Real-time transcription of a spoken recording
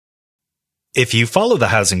If you follow the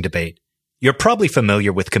housing debate, you're probably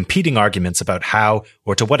familiar with competing arguments about how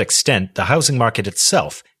or to what extent the housing market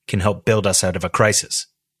itself can help build us out of a crisis.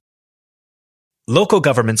 Local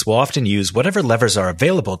governments will often use whatever levers are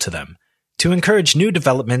available to them to encourage new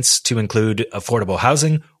developments to include affordable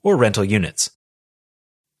housing or rental units.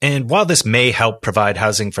 And while this may help provide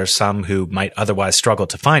housing for some who might otherwise struggle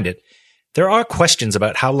to find it, there are questions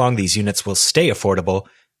about how long these units will stay affordable,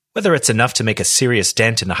 whether it's enough to make a serious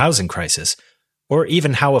dent in the housing crisis, or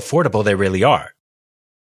even how affordable they really are.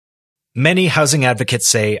 Many housing advocates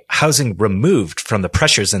say housing removed from the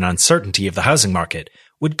pressures and uncertainty of the housing market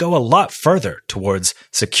would go a lot further towards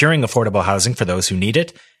securing affordable housing for those who need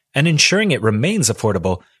it and ensuring it remains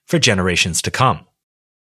affordable for generations to come.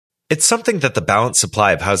 It's something that the Balanced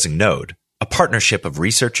Supply of Housing Node, a partnership of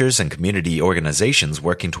researchers and community organizations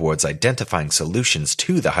working towards identifying solutions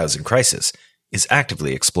to the housing crisis, is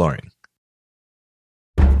actively exploring.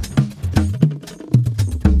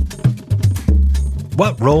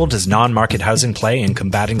 What role does non-market housing play in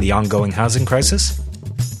combating the ongoing housing crisis?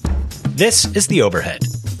 This is The Overhead,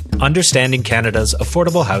 Understanding Canada's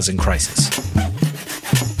Affordable Housing Crisis.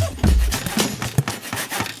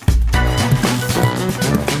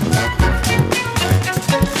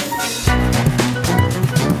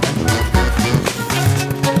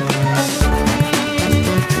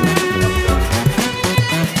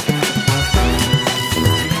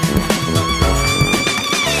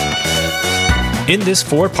 In this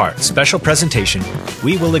 4-part special presentation,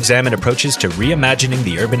 we will examine approaches to reimagining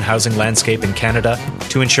the urban housing landscape in Canada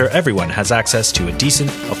to ensure everyone has access to a decent,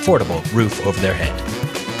 affordable roof over their head.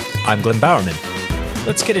 I'm Glenn Bowerman.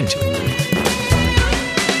 Let's get into it.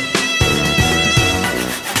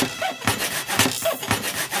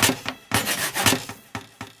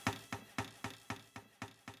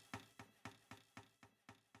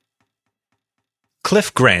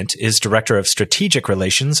 Cliff Grant is Director of Strategic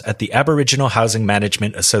Relations at the Aboriginal Housing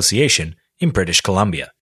Management Association in British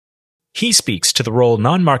Columbia. He speaks to the role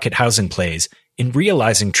non-market housing plays in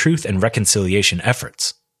realizing truth and reconciliation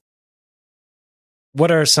efforts.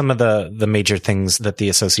 What are some of the major things that the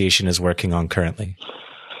association is working on currently?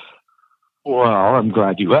 Well, I'm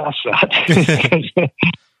glad you asked that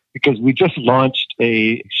because we just launched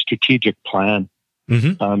a strategic plan,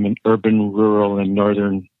 an urban, rural, and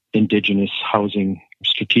northern Indigenous housing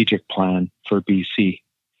strategic plan for BC.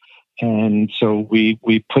 And so we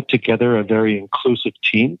put together a very inclusive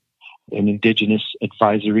team, an Indigenous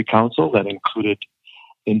advisory council that included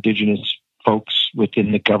Indigenous folks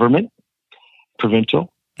within the government,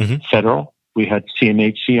 provincial, federal. We had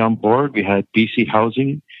CMHC on board. We had BC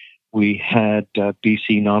Housing. We had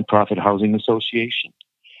BC Nonprofit Housing Association.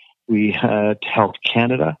 We had Health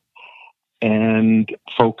Canada and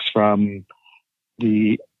folks from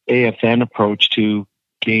the AFN approach to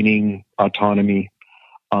gaining autonomy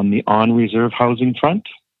on the on-reserve housing front.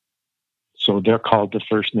 So they're called the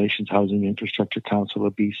First Nations Housing Infrastructure Council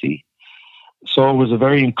of BC. So it was a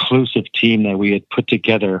very inclusive team that we had put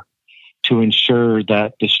together to ensure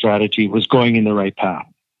that the strategy was going in the right path,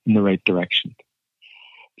 in the right direction.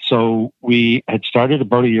 So we had started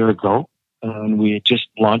about a year ago, and we had just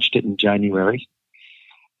launched it in January.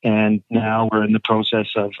 And now we're in the process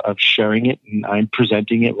of sharing it, and I'm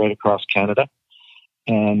presenting it right across Canada.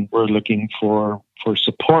 And we're looking for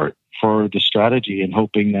support for the strategy and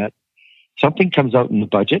hoping that something comes out in the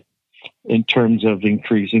budget in terms of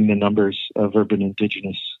increasing the numbers of urban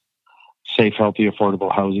Indigenous, safe, healthy,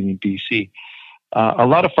 affordable housing in BC. A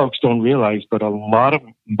lot of folks don't realize, but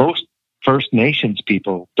most First Nations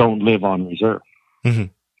people don't live on reserve.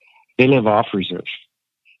 They live off reserve.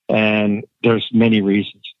 And there's many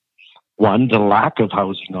reasons. One, the lack of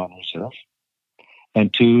housing on reserve.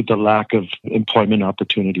 And two, the lack of employment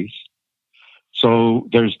opportunities. So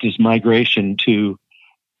there's this migration to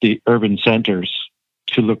the urban centers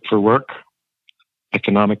to look for work,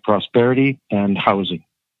 economic prosperity, and housing.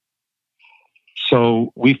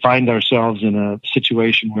 So we find ourselves in a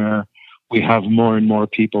situation where we have more and more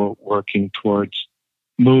people working towards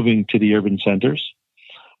moving to the urban centers.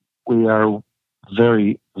 We are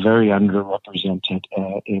very, very underrepresented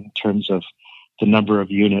in terms of the number of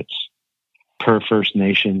units per First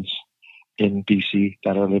Nations in BC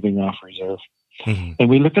that are living off reserve. And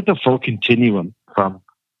we look at the full continuum from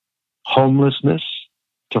homelessness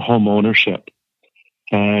to home ownership.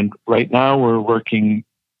 And right now we're working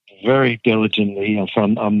very diligently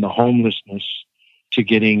on the homelessness to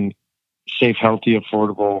getting safe, healthy,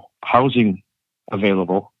 affordable housing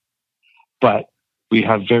available. But we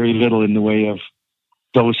have very little in the way of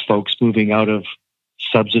those folks moving out of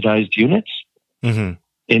subsidized units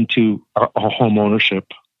into a home ownership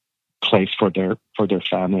place for their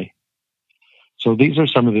family. So these are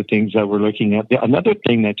some of the things that we're looking at. Another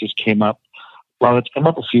thing that just came up, well, it's come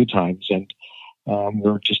up a few times, and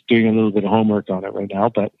we're just doing a little bit of homework on it right now,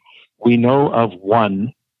 but we know of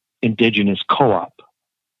one Indigenous co-op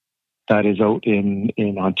that is out in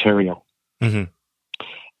Ontario. Mm-hmm.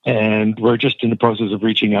 And we're just in the process of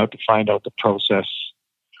reaching out to find out the process,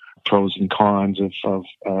 pros and cons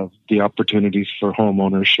of the opportunities for home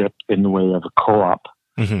ownership in the way of a co-op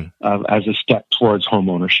as a step towards home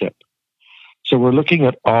ownership. So we're looking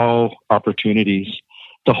at all opportunities.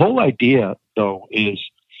 The whole idea, though, is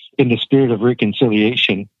in the spirit of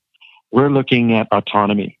reconciliation, we're looking at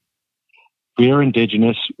autonomy. We are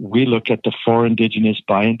Indigenous. We look at the for Indigenous,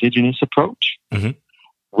 by Indigenous approach. Mm-hmm.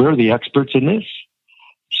 We're the experts in this.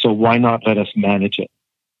 So why not let us manage it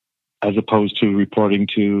as opposed to reporting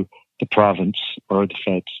to the province or the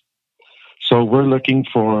feds? So we're looking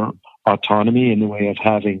for autonomy in the way of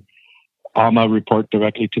having AMA report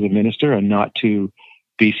directly to the minister and not to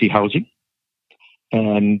BC Housing.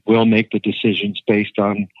 And we'll make the decisions based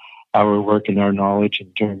on our work and our knowledge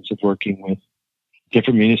in terms of working with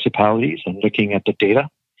different municipalities and looking at the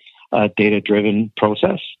data-driven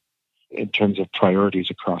process in terms of priorities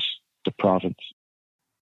across the province.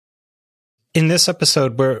 In this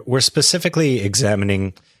episode, we're specifically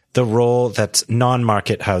examining the role that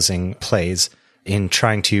non-market housing plays in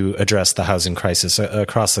trying to address the housing crisis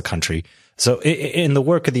across the country. So in the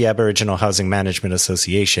work of the Aboriginal Housing Management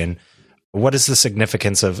Association, what is the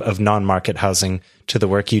significance of non-market housing to the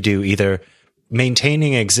work you do, either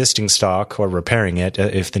maintaining existing stock or repairing it,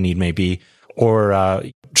 if the need may be, or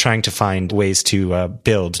trying to find ways to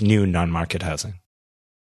build new non-market housing?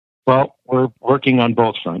 Well, we're working on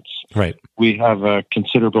both fronts. Right. We have a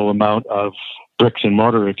considerable amount of bricks and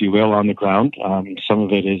mortar, if you will, on the ground. Some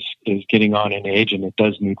of it is getting on in age and it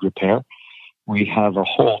does need repair. We have a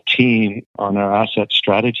whole team on our asset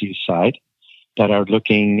strategy side that are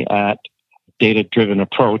looking at data-driven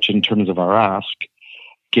approach in terms of our ask,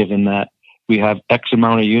 given that we have X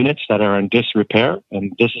amount of units that are in disrepair,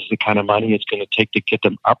 and this is the kind of money it's going to take to get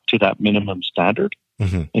them up to that minimum standard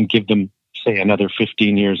and give them, say, another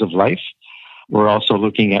 15 years of life. We're also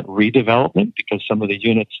looking at redevelopment because some of the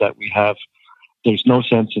units that we have, there's no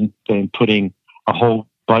sense in putting a whole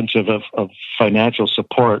bunch of financial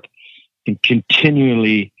support in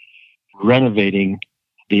continually renovating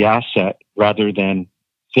the asset rather than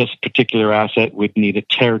this particular asset would need a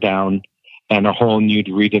tear down and a whole new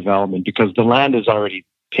redevelopment because the land is already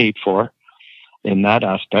paid for in that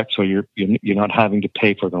aspect. So you're not having to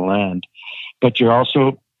pay for the land, but you're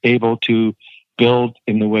also able to build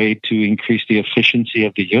in the way to increase the efficiency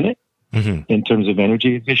of the unit in terms of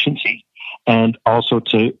energy efficiency and also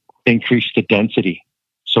to increase the density.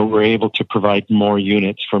 So we're able to provide more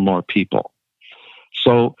units for more people.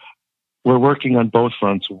 So we're working on both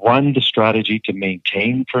fronts. One, the strategy to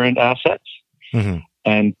maintain current assets.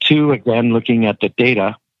 And two, again, looking at the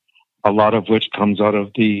data, a lot of which comes out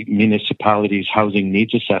of the municipalities' housing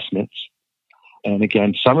needs assessments. And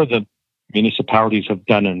again, some of the municipalities have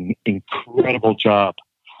done an incredible job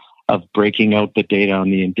of breaking out the data on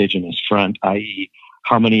the Indigenous front, i.e.,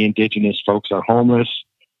 how many Indigenous folks are homeless,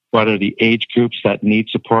 what are the age groups that need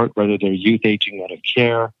support, whether they're youth aging out of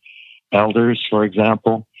care, elders, for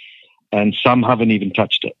example, and some haven't even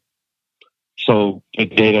touched it. So the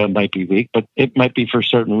data might be weak, but it might be for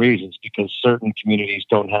certain reasons because certain communities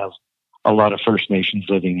don't have a lot of First Nations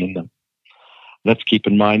living in them. Let's keep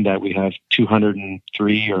in mind that we have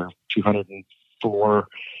 203 or 204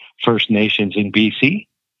 First Nations in BC,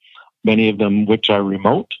 many of them which are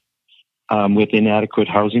remote with inadequate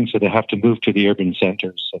housing, so they have to move to the urban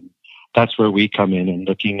centers. And that's where we come in and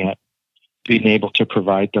looking at being able to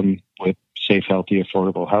provide them with safe, healthy,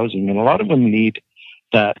 affordable housing. And a lot of them need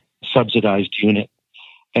that subsidized unit.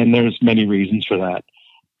 And there's many reasons for that.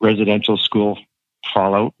 Residential school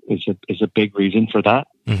fallout is a big reason for that.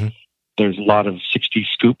 There's a lot of 60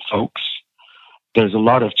 scoop folks. There's a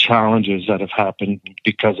lot of challenges that have happened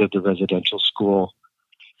because of the residential school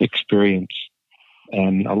experience.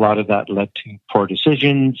 And a lot of that led to poor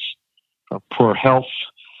decisions, poor health,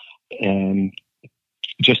 and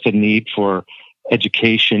just a need for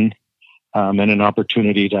education and an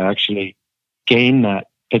opportunity to actually gain that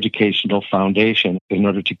educational foundation in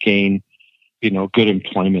order to gain, good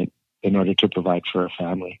employment in order to provide for a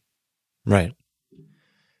family. Right.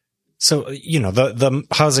 So, the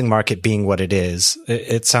housing market being what it is,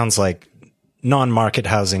 it sounds like non-market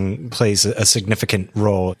housing plays a significant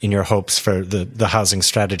role in your hopes for the housing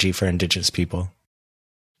strategy for Indigenous people.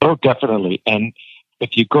 Oh, definitely. And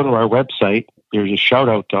if you go to our website, there's a shout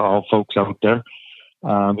out to all folks out there.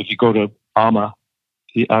 If you go to AMA,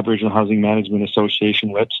 the Aboriginal Housing Management Association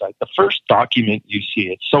website, the first document you see,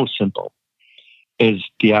 it's so simple, is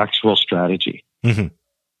the actual strategy. Mm-hmm.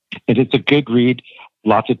 And it's a good read,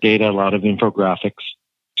 lots of data, a lot of infographics.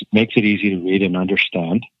 It makes it easy to read and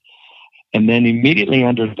understand. And then immediately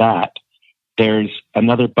under that, there's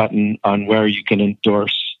another button on where you can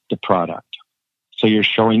endorse the product. So you're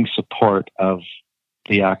showing support of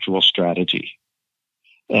the actual strategy.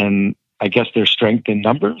 And I guess there's strength in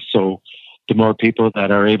numbers. So the more people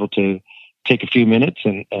that are able to take a few minutes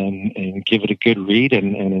and give it a good read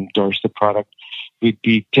and endorse the product, we'd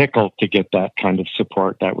be tickled to get that kind of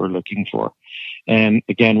support that we're looking for. And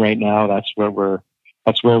again, right now, that's where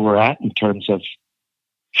we're at in terms of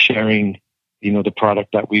sharing, the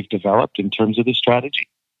product that we've developed in terms of the strategy,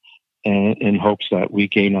 and in hopes that we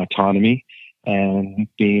gain autonomy and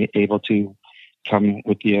be able to come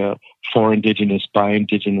with the for Indigenous, by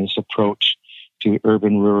Indigenous approach to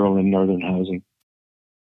urban, rural, and northern housing.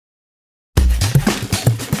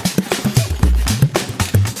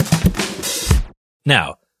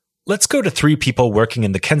 Now, let's go to 3 people working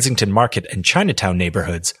in the Kensington Market and Chinatown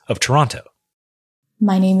neighborhoods of Toronto.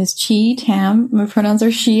 My name is Chi Tam. My pronouns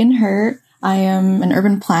are she and her. I am an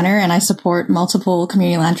urban planner and I support multiple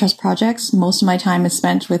community land trust projects. Most of my time is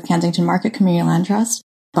spent with Kensington Market Community Land Trust,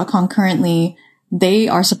 but concurrently, they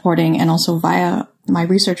are supporting, and also via my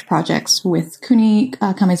research projects with Kuni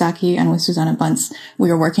Kamizaki and with Susanna Bunce, we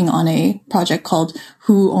are working on a project called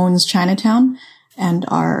Who Owns Chinatown, and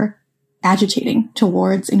are agitating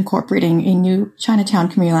towards incorporating a new Chinatown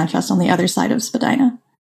Community Land Trust on the other side of Spadina.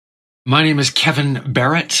 My name is Kevin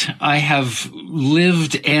Barrett. I have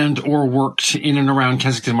lived and or worked in and around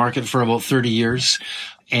Kensington Market for about 30 years.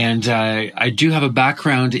 And I do have a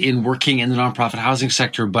background in working in the nonprofit housing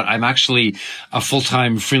sector, but I'm actually a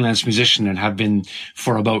full-time freelance musician and have been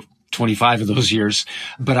for about 25 of those years.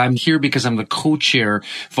 But I'm here because I'm the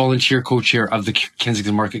volunteer co-chair of the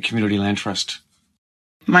Kensington Market Community Land Trust.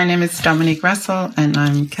 My name is Dominique Russell, and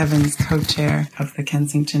I'm Kevin's co-chair of the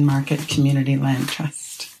Kensington Market Community Land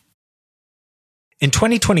Trust. In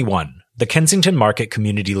 2021, the Kensington Market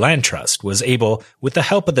Community Land Trust was able, with the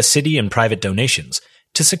help of the city and private donations,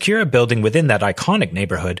 to secure a building within that iconic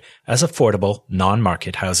neighborhood as affordable,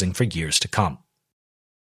 non-market housing for years to come.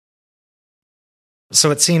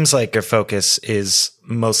 So it seems like your focus is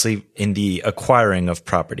mostly in the acquiring of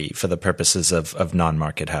property for the purposes of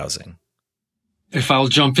non-market housing. If I'll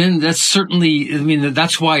jump in, that's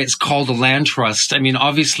why it's called a land trust.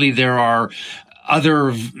 Obviously there are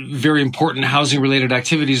other very important housing related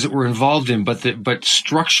activities that we're involved in, but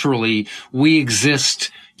structurally we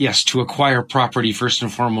exist, yes, to acquire property first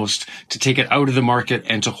and foremost, to take it out of the market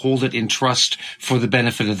and to hold it in trust for the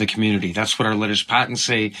benefit of the community. That's what our letters patent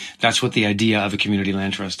say. That's what the idea of a community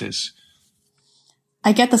land trust is.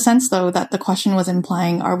 I get the sense, though, that the question was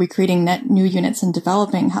implying, are we creating net new units and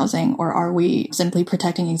developing housing, or are we simply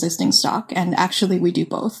protecting existing stock? And actually we do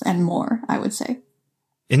both and more, I would say.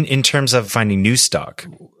 In terms of finding new stock,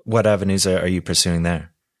 what avenues are you pursuing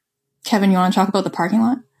there? Kevin, you want to talk about the parking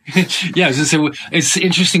lot? Yeah, I was going to say, it's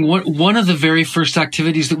interesting. One of the very first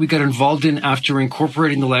activities that we got involved in after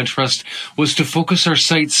incorporating the land trust was to focus our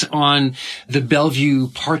sights on the Bellevue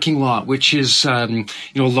parking lot, which is, a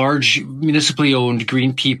large municipally owned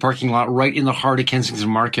Green Pea parking lot right in the heart of Kensington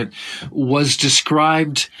Market, was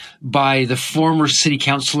described by the former city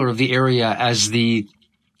councillor of the area as the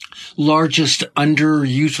largest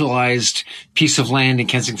underutilized piece of land in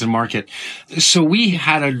Kensington Market. So we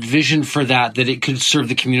had a vision for that it could serve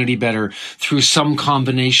the community better through some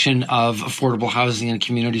combination of affordable housing and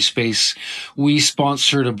community space. We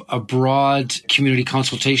sponsored a broad community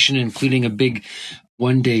consultation, including a big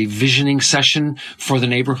one-day visioning session for the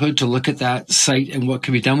neighborhood to look at that site and what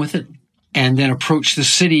could be done with it. And then approach the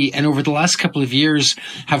city, and over the last couple of years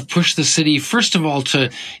have pushed the city, first of all, to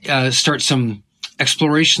start some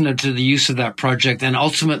exploration into the use of that project. And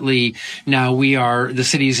ultimately, now the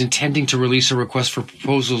city is intending to release a request for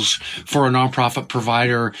proposals for a nonprofit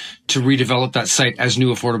provider to redevelop that site as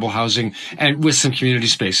new affordable housing and with some community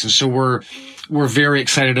space. And so we're very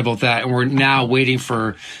excited about that. And we're now waiting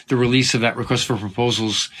for the release of that request for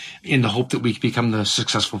proposals in the hope that we become the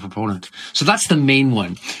successful proponent. So that's the main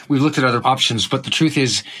one. We've looked at other options, but the truth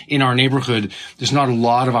is, in our neighborhood, there's not a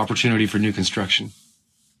lot of opportunity for new construction.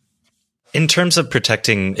 In terms of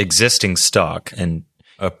protecting existing stock and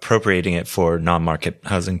appropriating it for non-market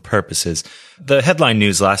housing purposes, the headline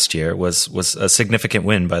news last year was a significant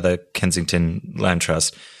win by the Kensington Land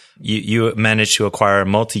Trust. You managed to acquire a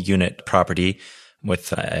multi-unit property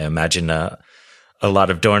with, I imagine, a a lot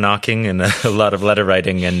of door knocking and a lot of letter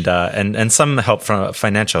writing and some help from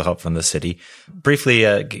financial help from the city. Briefly,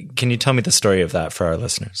 can you tell me the story of that for our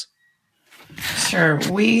listeners? Sure.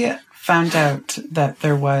 We found out that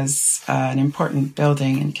there was an important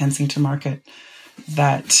building in Kensington Market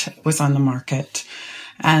that was on the market.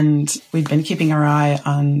 And we'd been keeping our eye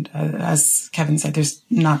on, as Kevin said, there's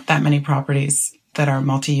not that many properties that are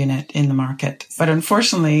multi-unit in the market. But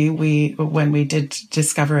unfortunately, when we did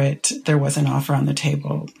discover it, there was an offer on the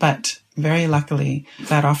table. But very luckily,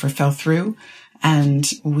 that offer fell through. And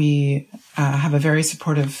we have a very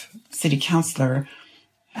supportive city councillor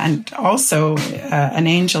and also an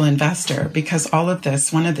angel investor, because all of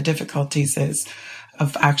this, one of the difficulties is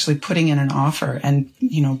of actually putting in an offer and,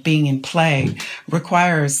 being in play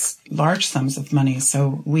requires large sums of money.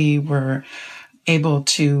 So we were able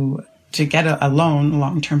to get a loan, a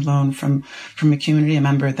long-term loan from a community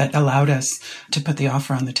member that allowed us to put the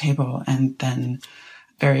offer on the table and then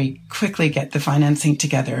very quickly get the financing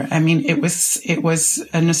together. I mean, it was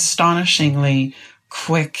an astonishingly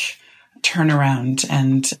quick turnaround,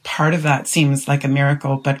 and part of that seems like a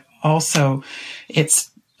miracle, but also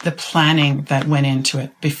it's the planning that went into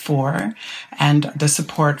it before and the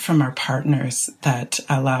support from our partners that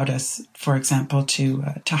allowed us, for example, to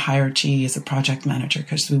hire GE as a project manager,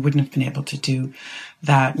 because we wouldn't have been able to do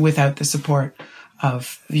that without the support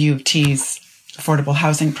of U of T's affordable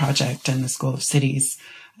housing project and the School of Cities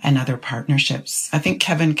and other partnerships. I think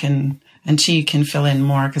Kevin and GE can fill in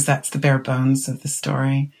more because that's the bare bones of the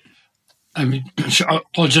story. I mean,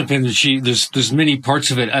 I'll jump in. There's many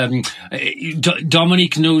parts of it.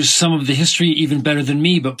 Dominique knows some of the history even better than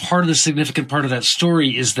me, but part of the significant part of that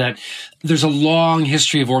story is that there's a long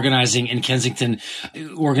history of organizing in Kensington,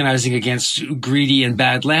 organizing against greedy and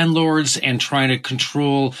bad landlords and trying to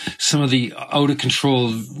control some of the out of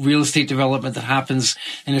control real estate development that happens.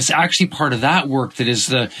 And it's actually part of that work that is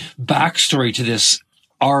the backstory to this.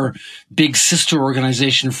 Our big sister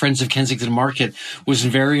organization, Friends of Kensington Market, was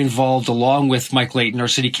very involved, along with Mike Layton, our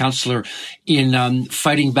city councillor, in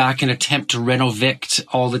fighting back an attempt to renovict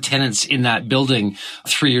all the tenants in that building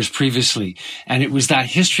 3 years previously. And it was that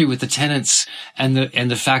history with the tenants and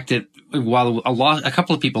the fact that while a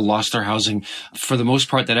couple of people lost their housing, for the most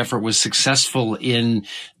part, that effort was successful in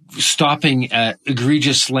stopping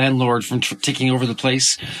egregious landlord from taking over the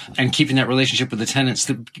place and keeping that relationship with the tenants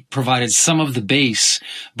that provided some of the base,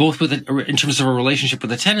 both in terms of a relationship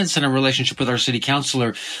with the tenants and a relationship with our city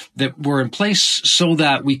councillor, that were in place so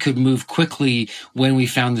that we could move quickly when we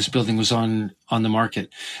found this building was on the market.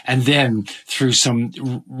 And then through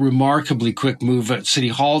some remarkably quick move at City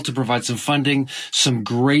Hall to provide some funding, some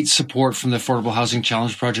great support from the Affordable Housing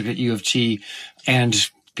Challenge Project at U of T, and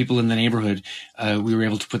people in the neighborhood, we were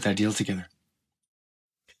able to put that deal together.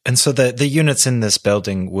 And so the units in this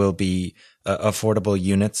building will be affordable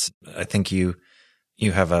units. I think you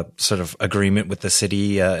have a sort of agreement with the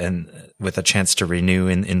city and with a chance to renew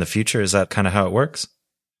in the future. Is that kind of how it works?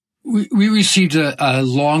 We received a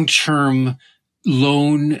long-term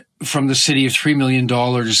loan from the city of $3 million,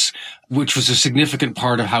 which was a significant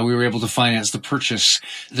part of how we were able to finance the purchase.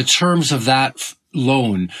 The terms of that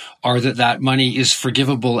loan are that money is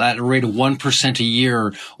forgivable at a rate of 1% a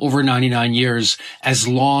year over 99 years, as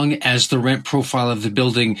long as the rent profile of the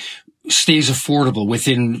building stays affordable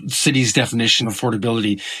within city's definition of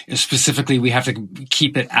affordability. Specifically, we have to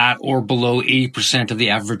keep it at or below 80% of the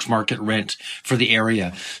average market rent for the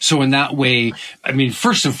area. So in that way, I mean,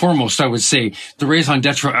 first and foremost, I would say the raison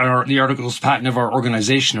d'etre and the articles of patent of our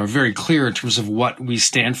organization are very clear in terms of what we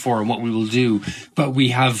stand for and what we will do. But we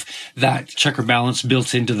have that check or balance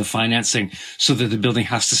built into the financing so that the building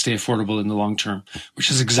has to stay affordable in the long term, which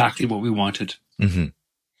is exactly what we wanted. Mm-hmm.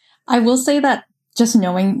 I will say that just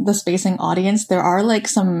knowing the Spacing audience, there are like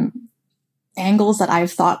some angles that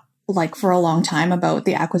I've thought like for a long time about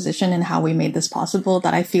the acquisition and how we made this possible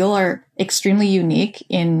that I feel are extremely unique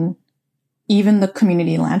in even the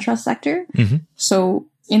community land trust sector. Mm-hmm. So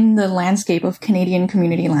in the landscape of Canadian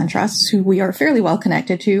community land trusts, who we are fairly well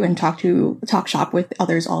connected to and talk shop with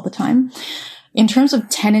others all the time, in terms of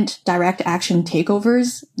tenant direct action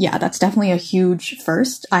takeovers, yeah, that's definitely a huge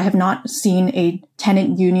first. I have not seen a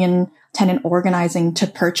tenant union tenant organizing to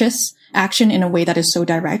purchase action in a way that is so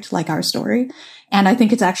direct like our story. And I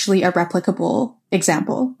think it's actually a replicable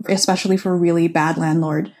example, especially for really bad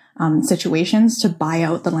landlord situations, to buy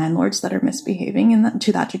out the landlords that are misbehaving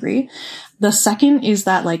to that degree. The second is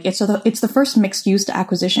that like it's the first mixed use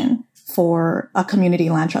acquisition for a community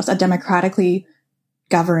land trust, a democratically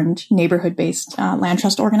governed neighborhood based land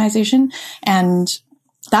trust organization. And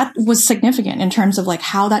that was significant in terms of like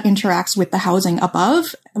how that interacts with the housing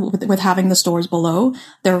above, with having the stores below.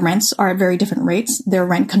 Their rents are at very different rates. Their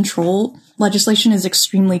rent control legislation is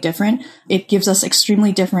extremely different. It gives us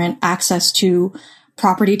extremely different access to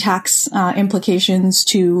property tax implications,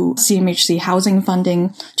 to CMHC housing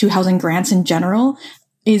funding, to housing grants in general.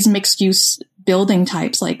 Is mixed use building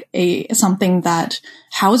types like something that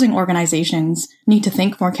housing organizations need to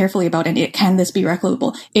think more carefully about? And can this be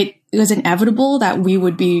reclamable? It was inevitable that we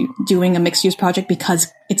would be doing a mixed use project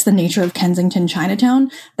because it's the nature of Kensington,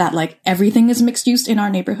 Chinatown, that like everything is mixed use in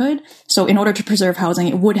our neighborhood. So in order to preserve housing,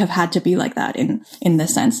 it would have had to be like that in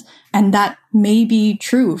this sense. And that may be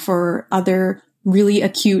true for other really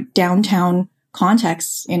acute downtown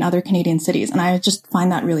contexts in other Canadian cities. And I just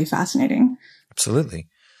find that really fascinating. Absolutely.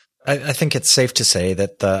 I think it's safe to say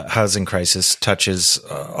that the housing crisis touches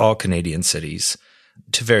all Canadian cities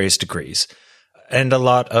to various degrees. And a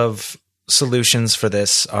lot of solutions for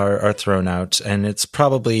this are thrown out, and it's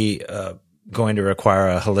probably going to require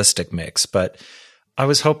a holistic mix. But I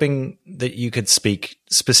was hoping that you could speak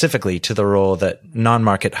specifically to the role that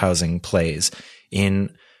non-market housing plays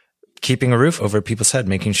in keeping a roof over people's head,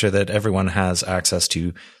 making sure that everyone has access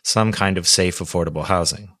to some kind of safe, affordable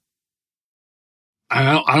housing.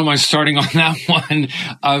 I don't mind starting on that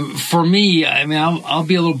one. For me, I mean, I'll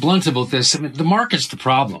be a little blunt about this. I mean, the market's the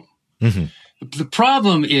problem. Mm-hmm. The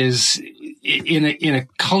problem is in a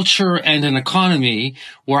culture and an economy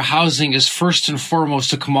where housing is first and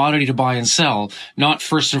foremost a commodity to buy and sell, not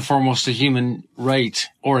first and foremost a human right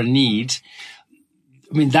or a need.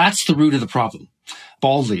 I mean, that's the root of the problem.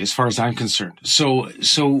 Baldly, as far as I'm concerned. So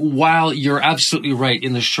while you're absolutely right,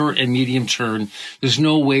 in the short and medium term, there's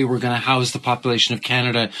no way we're going to house the population of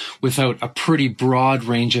Canada without a pretty broad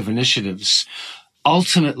range of initiatives.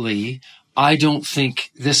 Ultimately, I don't think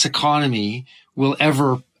this economy will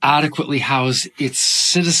ever adequately house its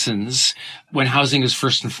citizens when housing is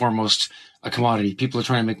first and foremost a commodity. People are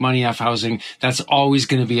trying to make money off housing. That's always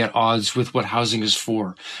going to be at odds with what housing is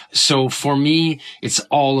for. So for me, it's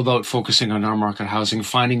all about focusing on our market housing,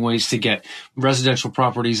 finding ways to get residential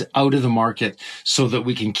properties out of the market so that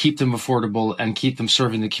we can keep them affordable and keep them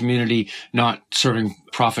serving the community, not serving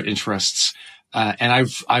profit interests. And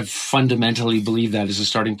I've fundamentally believed that as a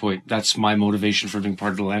starting point. That's my motivation for being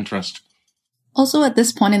part of the Land Trust. Also, at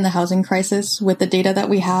this point in the housing crisis, with the data that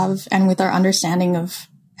we have and with our understanding of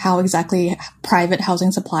how exactly private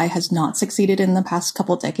housing supply has not succeeded in the past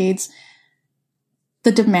couple decades,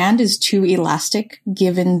 the demand is too elastic,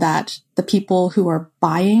 given that the people who are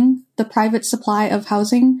buying the private supply of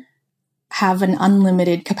housing have an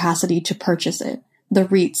unlimited capacity to purchase it. The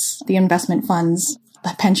REITs, the investment funds,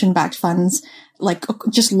 the pension-backed funds, like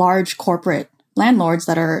just large corporate landlords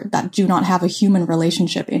that do not have a human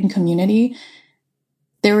relationship in community.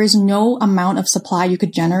 There is no amount of supply you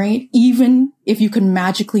could generate, even if you could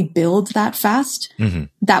magically build that fast,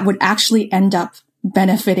 that would actually end up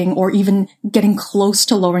benefiting or even getting close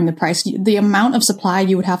to lowering the price. The amount of supply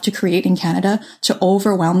you would have to create in Canada to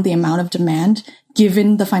overwhelm the amount of demand,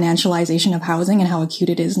 given the financialization of housing and how acute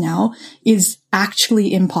it is now, is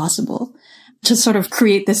actually impossible. To sort of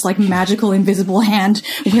create this like magical invisible hand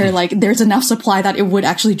where like there's enough supply that it would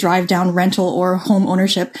actually drive down rental or home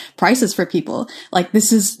ownership prices for people. Like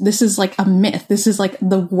this is like a myth. This is like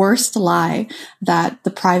the worst lie that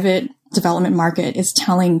the private development market is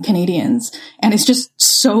telling Canadians. And it's just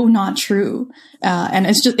so not true. And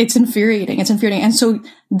it's infuriating. It's infuriating. And so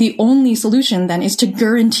the only solution then is to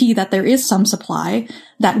guarantee that there is some supply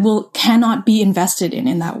that cannot be invested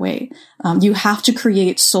in that way. You have to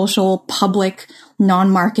create social, public,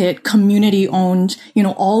 non-market, community-owned,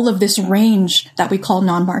 all of this range that we call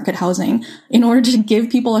non-market housing in order to give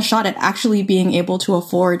people a shot at actually being able to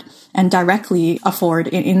afford and directly afford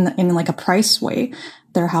in like a price way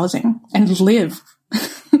their housing and live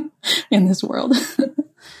in this world.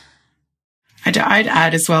 I'd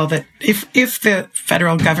add as well that if the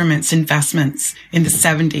federal government's investments in the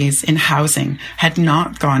 70s in housing had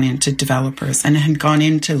not gone into developers and had gone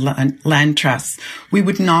into land trusts, we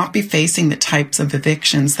would not be facing the types of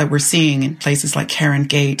evictions that we're seeing in places like Heron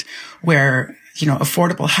Gate, where,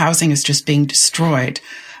 affordable housing is just being destroyed.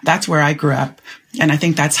 That's where I grew up. And I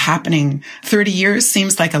think that's happening. 30 years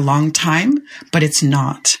seems like a long time, but it's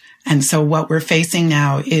not. And so what we're facing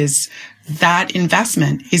now is that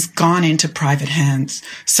investment is gone into private hands.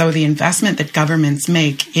 So the investment that governments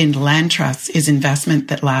make in land trusts is investment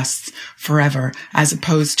that lasts forever, as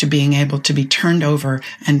opposed to being able to be turned over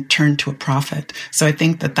and turned to a profit. So I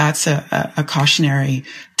think that that's a cautionary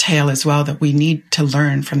tale as well that we need to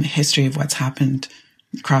learn from the history of what's happened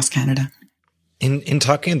across Canada. In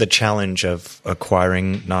talking the challenge of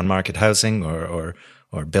acquiring non-market housing or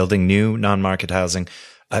or building new non-market housing.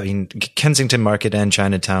 I mean, Kensington Market and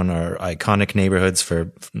Chinatown are iconic neighborhoods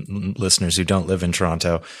for listeners who don't live in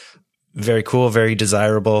Toronto. Very cool, very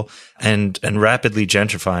desirable, and rapidly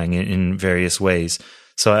gentrifying in various ways.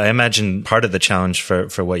 So I imagine part of the challenge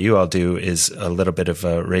for what you all do is a little bit of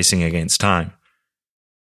racing against time.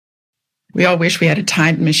 We all wish we had a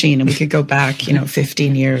time machine and we could go back,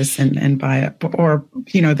 15 years and buy it. Or,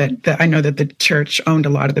 that I know that the church owned a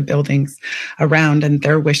lot of the buildings around, and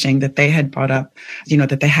they're wishing that they had bought up,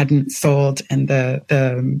 that they hadn't sold. And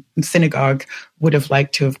the synagogue would have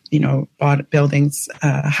liked to have, bought buildings,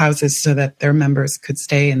 houses so that their members could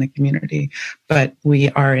stay in the community. But we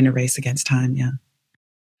are in a race against time. Yeah.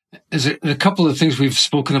 There's a couple of things we've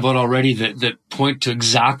spoken about already that point to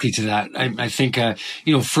exactly to that. I think,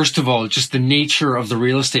 first of all, just the nature of the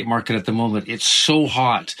real estate market at the moment. It's so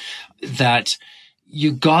hot that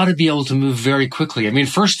you got to be able to move very quickly. I mean,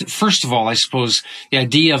 first of all, I suppose the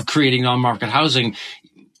idea of creating non-market housing,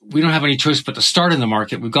 we don't have any choice but to start in the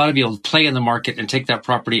market. We've got to be able to play in the market and take that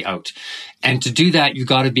property out. And to do that, you've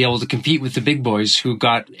got to be able to compete with the big boys who've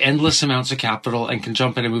got endless amounts of capital and can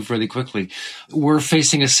jump in and move really quickly. We're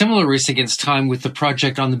facing a similar race against time with the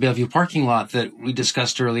project on the Bellevue parking lot that we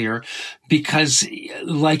discussed earlier, because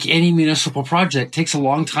like any municipal project, it takes a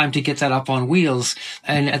long time to get that up on wheels.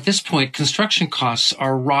 And at this point, construction costs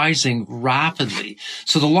are rising rapidly.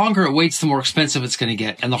 So the longer it waits, the more expensive it's going to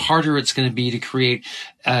get, and the harder it's going to be to create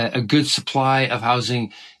a good supply of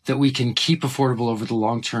housing that we can keep affordable over the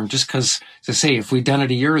long term. Just because, to say, if we'd done it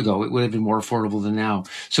a year ago, it would have been more affordable than now.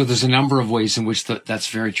 So there's a number of ways in which that's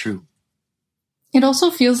very true. It also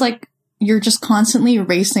feels like you're just constantly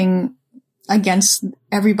racing against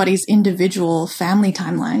everybody's individual family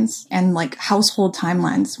timelines and like household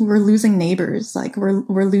timelines. We're losing neighbors. Like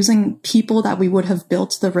we're losing people that we would have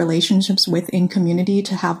built the relationships with in community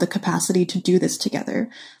to have the capacity to do this together.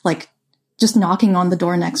 Like just knocking on the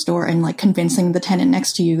door next door and like convincing the tenant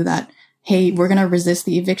next to you that, hey, we're going to resist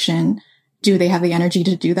the eviction. Do they have the energy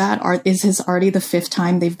to do that? Is this already the 5th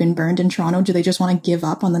time they've been burned in Toronto? Do they just want to give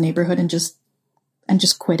up on the neighborhood and just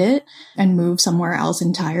quit it and move somewhere else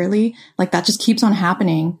entirely? Like that just keeps on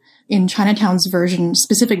happening. In Chinatown's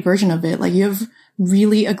specific version of it, like you have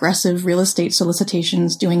really aggressive real estate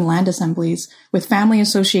solicitations doing land assemblies with family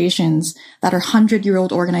associations that are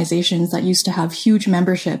 100-year-old organizations that used to have huge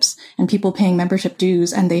memberships and people paying membership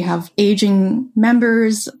dues, and they have aging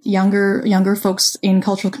members. Younger folks in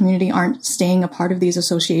cultural community aren't staying a part of these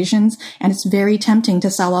associations, and it's very tempting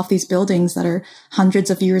to sell off these buildings that are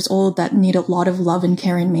hundreds of years old that need a lot of love and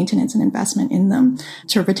care and maintenance and investment in them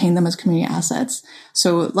to retain them as community assets.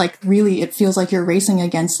 So like really it feels like you're racing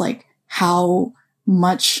against like how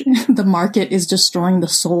much the market is destroying the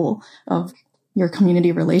soul of your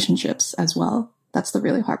community relationships as well. That's the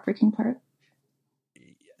really heartbreaking part.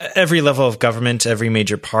 Every level of government, every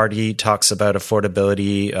major party talks about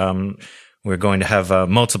affordability. We're going to have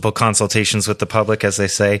multiple consultations with the public, as they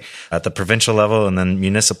say, at the provincial level and then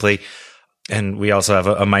municipally. And we also have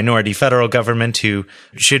a minority federal government who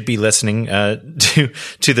should be listening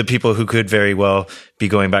to the people who could very well be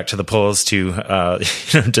going back to the polls to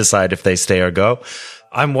decide if they stay or go.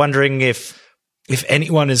 I'm wondering if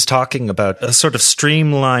anyone is talking about a sort of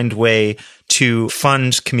streamlined way to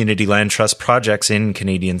fund community land trust projects in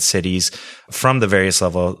Canadian cities from the various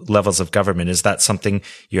levels of government. Is that something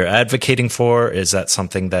you're advocating for? Is that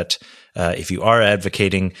something that if you are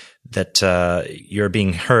advocating, that you're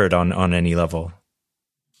being heard on any level?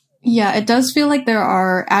 Yeah, it does feel like there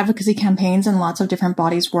are advocacy campaigns and lots of different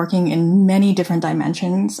bodies working in many different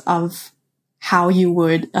dimensions of how you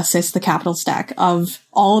would assist the capital stack of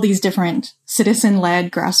all these different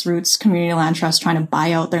citizen-led grassroots community land trusts trying to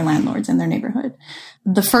buy out their landlords in their neighborhood.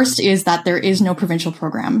 The first is that there is no provincial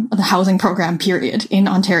program, the housing program, period, in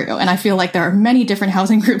Ontario. And I feel like there are many different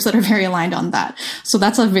housing groups that are very aligned on that. So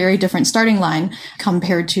that's a very different starting line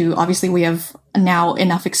compared to, obviously, we have now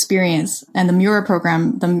enough experience. And the MURA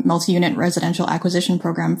program, the multi-unit residential acquisition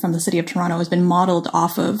program from the City of Toronto, has been modeled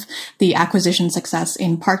off of the acquisition success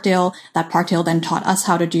in Parkdale that Parkdale then taught us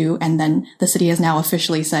how to do. And then the city has now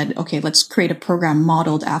officially said, okay, let's create a program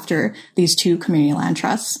modeled after these 2 community land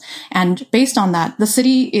trusts. And based on that, the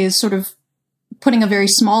city is sort of putting a very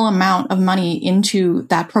small amount of money into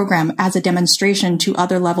that program as a demonstration to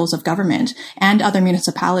other levels of government and other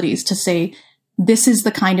municipalities to say, this is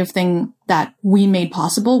the kind of thing that we made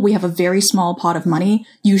possible. We have a very small pot of money.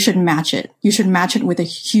 You should match it. You should match it with a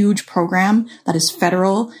huge program that is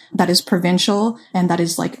federal, that is provincial, and that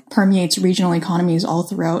is like permeates regional economies all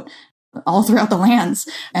throughout. all throughout the lands.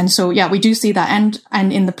 And so, yeah, we do see that.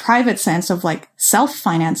 And in the private sense of like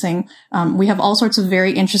self-financing, we have all sorts of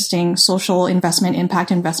very interesting social investment,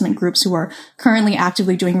 impact investment groups who are currently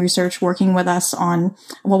actively doing research, working with us on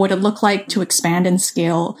what would it look like to expand and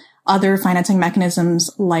scale other financing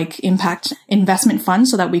mechanisms like impact investment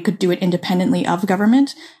funds so that we could do it independently of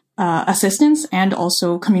government assistance, and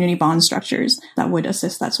also community bond structures that would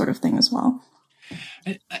assist that sort of thing as well.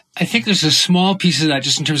 I think there's a small piece of that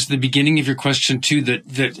just in terms of the beginning of your question too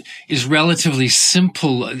that is relatively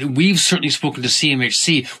simple. We've certainly spoken to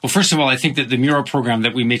CMHC. Well, first of all, I think that the Mura program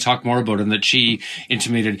that we may talk more about and that she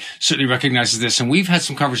intimated certainly recognizes this. And we've had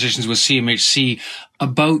some conversations with CMHC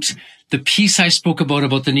about the piece I spoke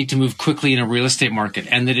about the need to move quickly in a real estate market,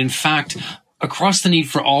 and that in fact, across the need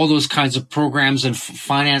for all those kinds of programs and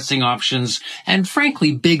financing options, and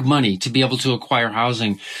frankly, big money to be able to acquire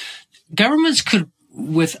housing, governments could,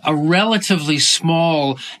 with a relatively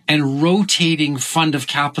small and rotating fund of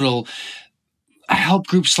capital, help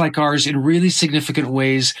groups like ours in really significant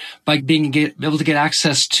ways by being able to get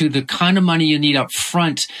access to the kind of money you need up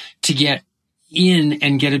front to get in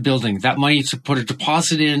and get a building. That money to put a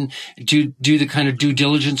deposit in, do the kind of due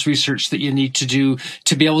diligence research that you need to do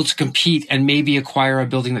to be able to compete and maybe acquire a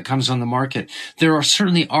building that comes on the market. There are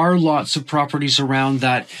certainly lots of properties around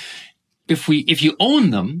that. If you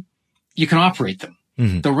own them, you can operate them.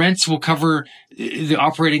 Mm-hmm. The rents will cover the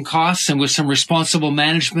operating costs, and with some responsible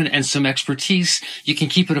management and some expertise, you can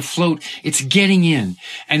keep it afloat. It's getting in.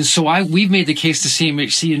 And so we've made the case to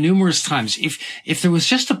CMHC numerous times. If there was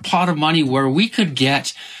just a pot of money where we could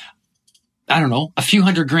get, I don't know, a few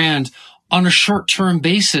 $100,000 on a short-term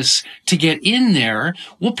basis to get in there,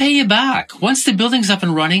 we'll pay you back. Once the building's up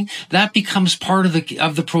and running, that becomes part of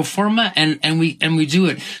the pro forma, and we do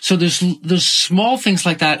it. So there's small things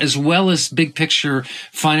like that, as well as big picture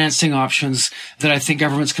financing options that I think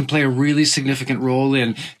governments can play a really significant role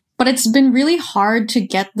in. But it's been really hard to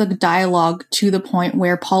get the dialogue to the point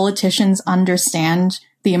where politicians understand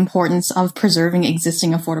the importance of preserving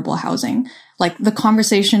existing affordable housing. Like, the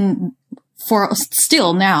conversation for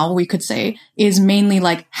still now, we could say, is mainly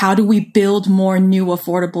like, how do we build more new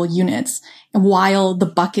affordable units while the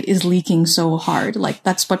bucket is leaking so hard? Like,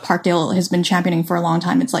 that's what Parkdale has been championing for a long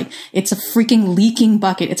time. It's like, it's a freaking leaking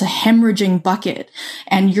bucket. It's a hemorrhaging bucket.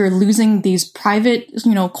 And you're losing these private,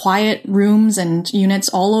 quiet rooms and units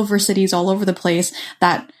all over cities, all over the place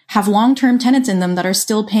that have long-term tenants in them that are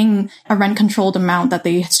still paying a rent-controlled amount that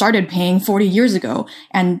they started paying 40 years ago.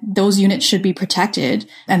 And those units should be protected,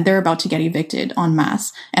 and they're about to get evicted en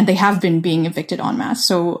masse. And they have been being evicted en masse.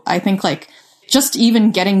 So I think, like, just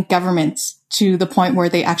even getting governments to the point where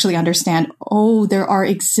they actually understand, oh, there are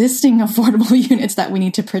existing affordable units that we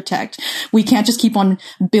need to protect. We can't just keep on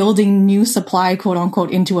building new supply, quote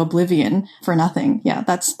unquote, into oblivion for nothing. Yeah,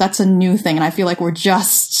 that's a new thing. And I feel like we're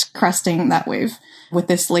just cresting that wave with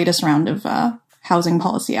this latest round of housing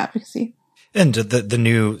policy advocacy. And the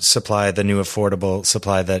new supply, the new affordable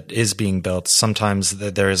supply that is being built, sometimes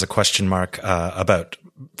there is a question mark about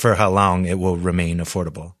for how long it will remain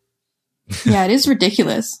affordable. Yeah, it is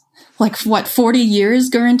ridiculous. Like, what, 40 years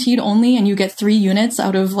guaranteed only, and you get 3 units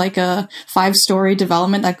out of like a 5-story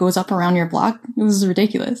development that goes up around your block? It was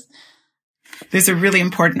ridiculous. There's a really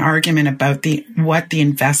important argument about what the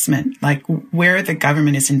investment, like where the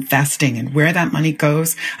government is investing and where that money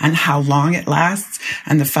goes and how long it lasts,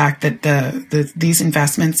 and the fact that these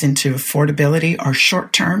investments into affordability are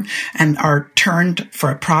short term and are turned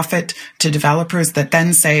for a profit to developers that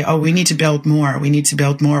then say, oh, we need to build more. We need to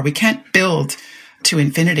build more. We can't build to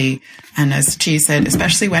infinity. And as Chi said,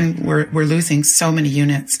 especially when we're losing so many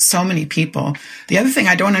units, so many people. The other thing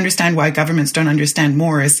I don't understand why governments don't understand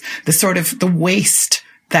more is the waste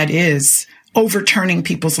that is overturning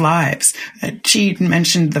people's lives. Chi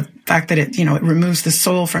mentioned the fact that it removes the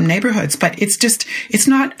soul from neighborhoods, but it's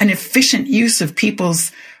not an efficient use of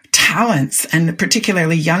people's talents, and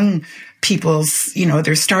particularly young people's,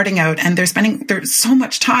 they're starting out and there's so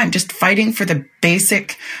much time just fighting for the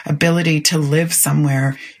basic ability to live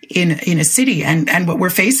somewhere in a city. And what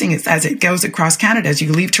we're facing is, as it goes across Canada, as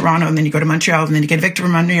you leave Toronto and then you go to Montreal and then you get evicted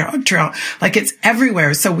from Montreal, like, it's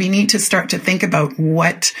everywhere. So we need to start to think about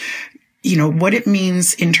what it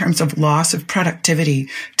means in terms of loss of productivity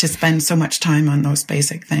to spend so much time on those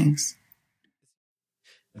basic things.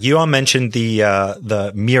 You all mentioned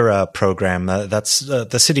the Mira program. That's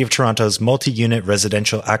the City of Toronto's multi-unit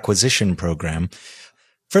residential acquisition program.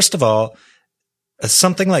 First of all,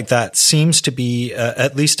 something like that seems to be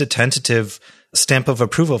at least a tentative stamp of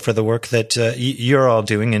approval for the work that you're all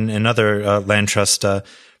doing in other land trust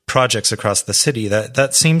projects across the city.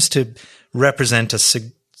 That seems to represent a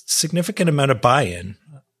significant amount of buy-in.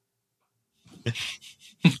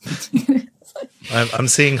 I'm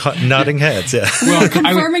seeing nodding heads. Yeah. Well,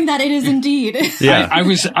 confirming that it is indeed. Yeah. I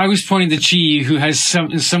was pointing to Chi, who has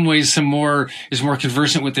in some ways is more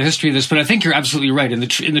conversant with the history of this, but I think you're absolutely right. And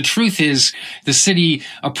the truth is the city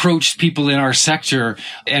approached people in our sector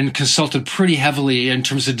and consulted pretty heavily in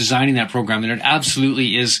terms of designing that program. And it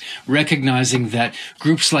absolutely is recognizing that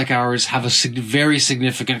groups like ours have a very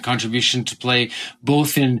significant contribution to play,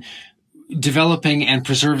 both in developing and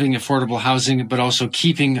preserving affordable housing, but also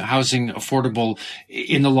keeping housing affordable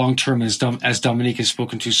in the long term, as Dominique has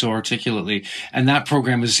spoken to so articulately. And that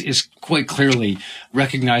program is quite clearly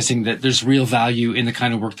recognizing that there's real value in the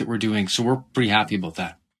kind of work that we're doing. So we're pretty happy about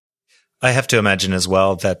that. I have to imagine as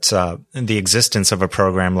well that the existence of a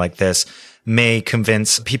program like this may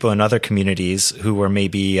convince people in other communities who were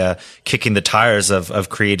maybe kicking the tires of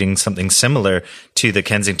creating something similar to the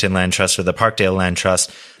Kensington Land Trust or the Parkdale Land Trust,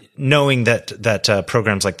 knowing that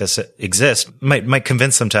programs like this exist might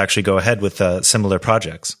convince them to actually go ahead with similar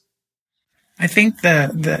projects. I think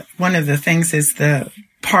the one of the things is the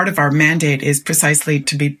part of our mandate is precisely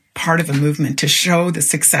to be part of a movement to show the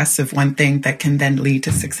success of one thing that can then lead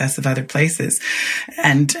to success of other places,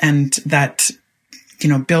 and that, you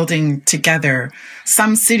know, building together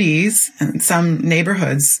some cities and some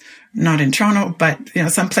neighborhoods, not in Toronto, but, you know,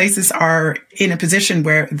 some places are in a position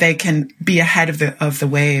where they can be ahead of the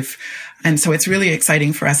wave. And so it's really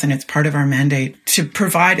exciting for us, and it's part of our mandate to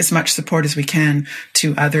provide as much support as we can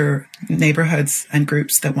to other neighborhoods and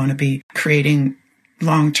groups that want to be creating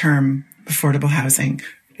long-term affordable housing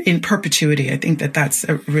in perpetuity. I think that that's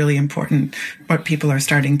a really important, what people are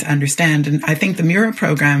starting to understand. And I think the Mura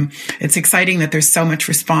program, it's exciting that there's so much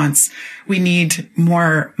response. We need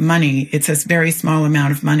more money. It's a very small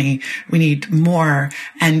amount of money. We need more,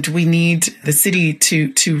 and we need the city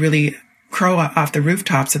to really crow off the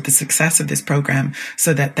rooftops at the success of this program,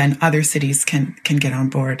 so that then other cities can get on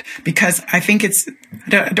board. Because I think I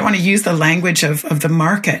don't want to use the language of the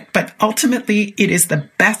market, but ultimately it is the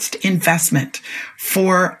best investment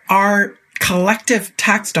for our collective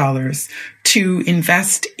tax dollars to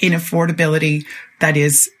invest in affordability that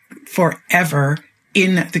is forever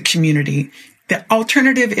in the community. The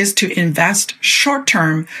alternative is to invest short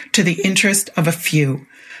term to the interest of a few.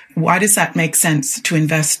 Why does that make sense to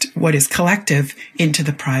invest what is collective into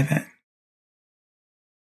the private?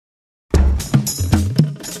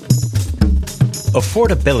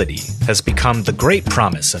 Affordability has become the great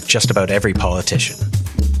promise of just about every politician.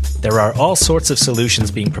 There are all sorts of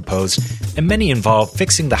solutions being proposed, and many involve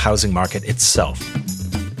fixing the housing market itself.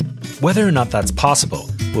 Whether or not that's possible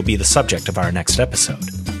will be the subject of our next episode.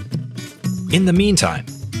 In the meantime,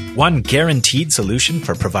 one guaranteed solution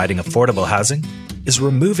for providing affordable housing is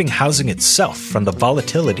removing housing itself from the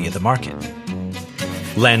volatility of the market.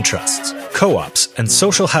 Land trusts, co-ops, and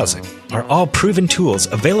social housing are all proven tools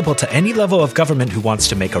available to any level of government who wants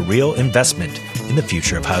to make a real investment in the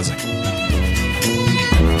future of housing.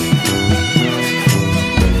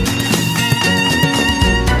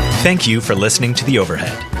 Thank you for listening to The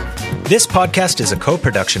Overhead. This podcast is a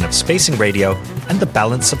co-production of Spacing Radio and the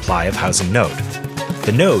Balanced Supply of Housing Node.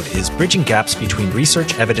 The Node is bridging gaps between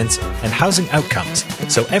research evidence and housing outcomes,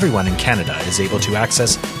 so everyone in Canada is able to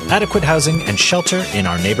access adequate housing and shelter in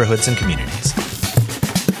our neighborhoods and communities.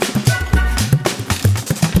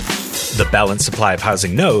 The Balanced Supply of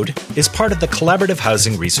Housing Node is part of the Collaborative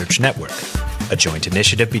Housing Research Network, a joint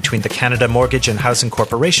initiative between the Canada Mortgage and Housing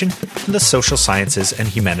Corporation and the Social Sciences and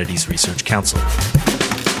Humanities Research Council.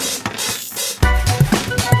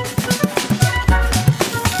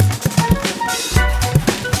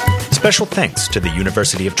 Special thanks to the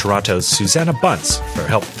University of Toronto's Susanna Bunce for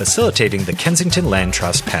help facilitating the Kensington Land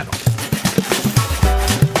Trust panel.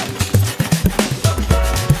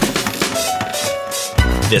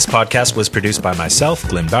 This podcast was produced by myself,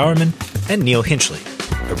 Glenn Bowerman, and Neil Hinchley.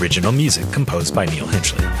 Original music composed by Neil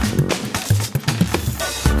Hinchley.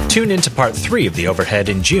 Tune in to part 3 of The Overhead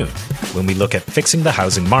in June, when we look at fixing the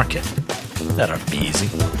housing market. That'll be easy.